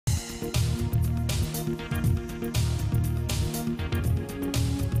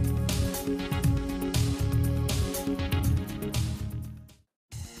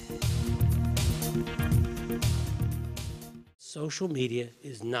Social media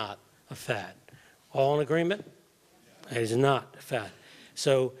is not a fad. All in agreement? It is not a fad.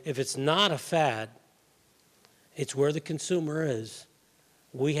 So if it's not a fad, it's where the consumer is.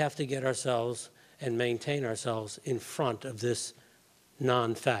 We have to get ourselves and maintain ourselves in front of this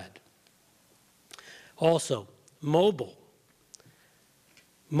non-fad. Also, mobile.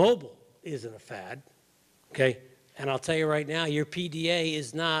 Mobile isn't a fad, okay? And I'll tell you right now, your PDA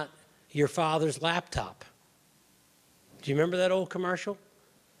is not your father's laptop. Do you remember that old commercial?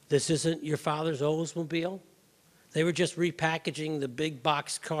 This isn't your father's Oldsmobile? They were just repackaging the big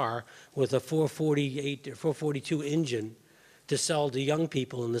box car with a 448 or 442 engine to sell to young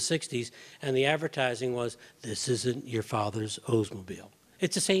people in the 60s, and the advertising was, this isn't your father's Oldsmobile.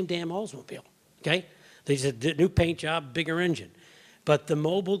 It's the same damn Oldsmobile, okay? They said, new paint job, bigger engine. But the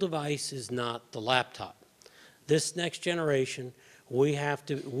mobile device is not the laptop. This next generation, we are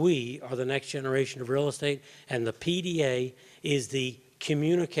the next generation of real estate, and the PDA is the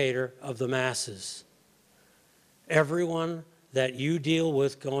communicator of the masses. Everyone that you deal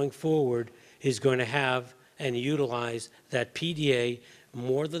with going forward is going to have and utilize that PDA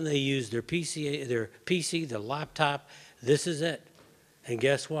more than they use their PC, their laptop. This is it. And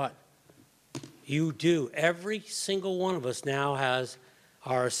guess what? You do. Every single one of us now has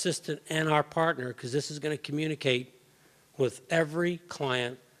our assistant and our partner, because this is going to communicate with every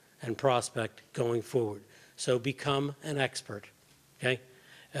client and prospect going forward. So become an expert, okay?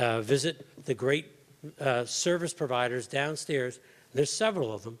 Visit the great service providers downstairs. There's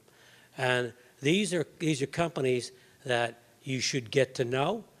several of them, and these are companies that you should get to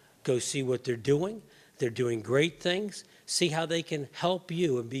know, go see what they're doing. They're doing great things. See how they can help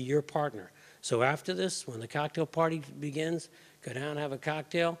you and be your partner. So after this, when the cocktail party begins, go down and have a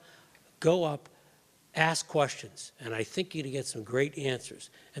cocktail, go up, ask questions, and I think you're going to get some great answers.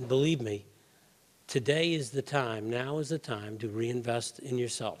 And believe me, today is the time, now is the time to reinvest in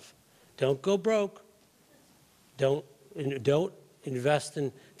yourself. Don't go broke. Don't invest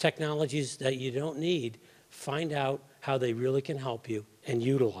in technologies that you don't need. Find out how they really can help you and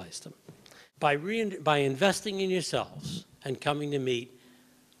utilize them. By investing in yourselves and coming to meet,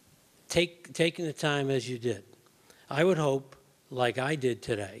 taking the time as you did, I would hope, like I did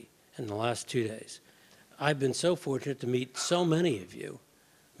today in the last 2 days, I've been so fortunate to meet so many of you.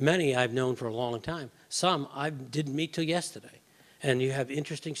 Many I've known for a long time. Some I didn't meet till yesterday. And you have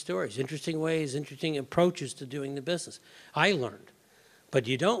interesting stories, interesting ways, interesting approaches to doing the business. I learned. But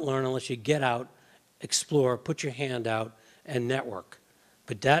you don't learn unless you get out, explore, put your hand out, and network.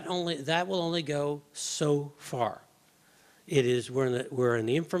 But that will only go so far. We're in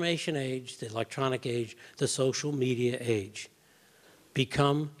the information age, the electronic age, the social media age.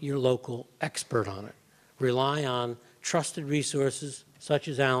 Become your local expert on it. Rely on trusted resources such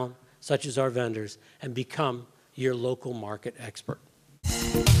as Alan, such as our vendors, and become your local market expert.